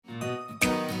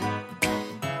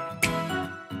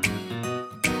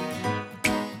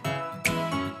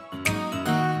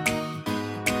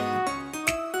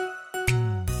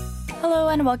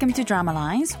and welcome to Drama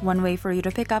Lines, one way for you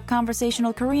to pick up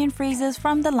conversational Korean phrases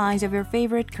from the lines of your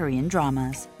favorite Korean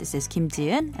dramas. This is Kim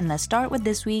Ji-eun, and let's start with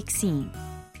this week's scene.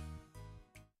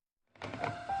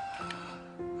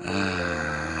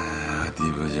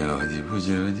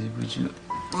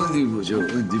 어디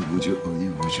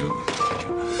보자.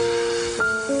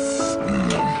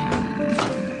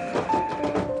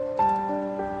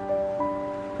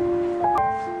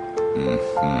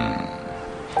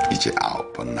 이제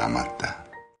 9번 남았다.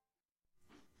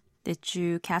 Did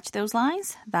you catch those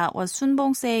lines? That was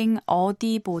Sunbong saying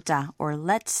어디 보자 or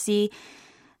let's see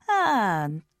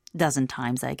dozen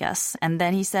times, I guess. And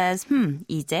then he says,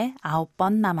 이제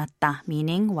 9번 남았다,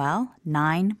 meaning, well,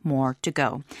 9 more to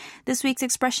go. This week's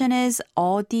expression is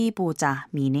어디 보자,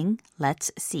 meaning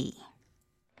let's see.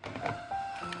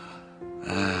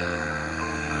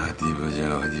 어디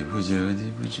보자.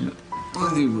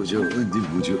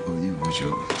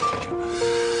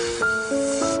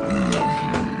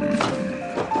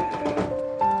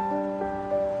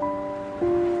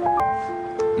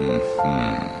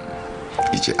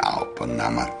 이제 9번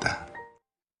남았다.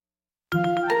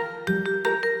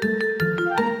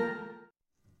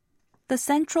 The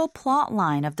central plot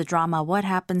line of the drama What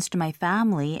Happens to My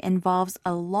Family involves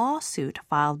a lawsuit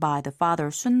filed by the father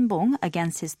Sunbong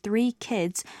against his 3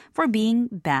 kids for being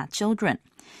bad children.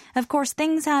 Of course,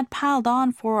 things had piled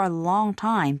on for a long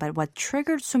time, but what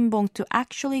triggered Sunbong to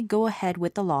actually go ahead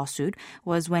with the lawsuit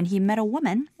was when he met a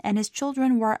woman and his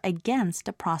children were against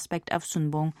the prospect of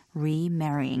Sunbong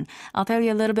remarrying. I'll tell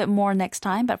you a little bit more next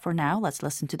time, but for now, let's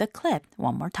listen to the clip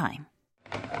one more time.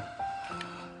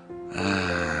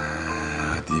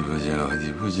 어디 보자.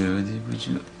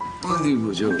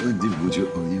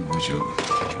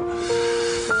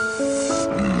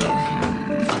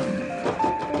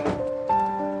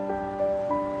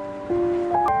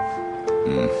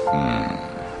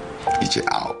 이제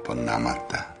 9번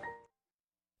남았다.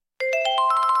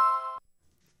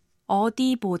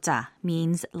 어디 보자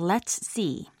means let's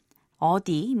see.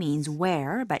 어디 means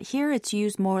where, but here it's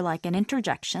used more like an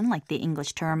interjection, like the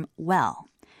English term well.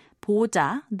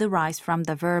 보자 derives from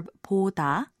the verb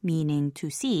보다, meaning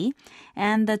to see,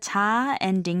 and the 자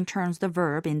ending turns the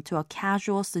verb into a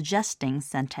casual suggesting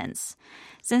sentence.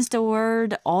 Since the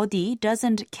word 어디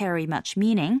doesn't carry much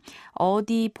meaning,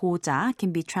 어디 보자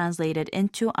can be translated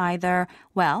into either,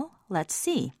 well, let's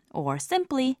see, or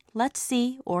simply, let's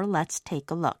see or let's take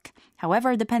a look.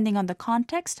 However, depending on the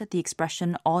context, the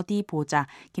expression 어디 보자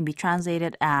can be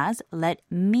translated as let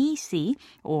me see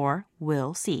or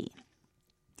we'll see.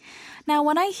 Now,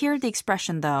 when I hear the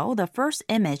expression, though, the first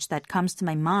image that comes to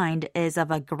my mind is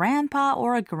of a grandpa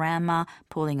or a grandma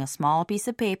pulling a small piece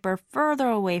of paper further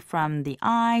away from the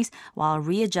eyes while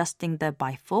readjusting the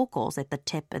bifocals at the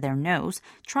tip of their nose,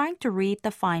 trying to read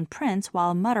the fine print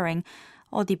while muttering,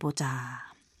 어디 보자.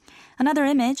 Another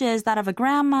image is that of a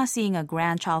grandma seeing a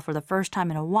grandchild for the first time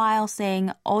in a while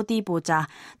saying 어디 보자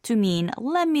to mean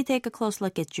let me take a close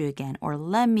look at you again or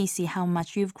let me see how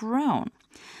much you've grown.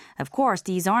 Of course,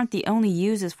 these aren't the only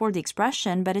uses for the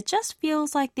expression, but it just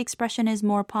feels like the expression is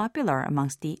more popular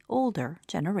amongst the older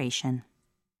generation.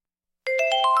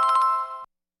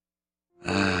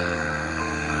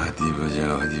 어디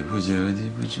보자.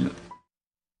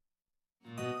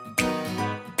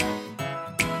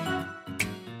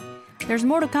 There's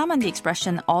more to come on the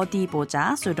expression 어디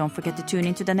보자, so don't forget to tune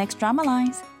into the next Drama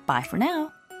Lines. Bye for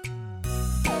now.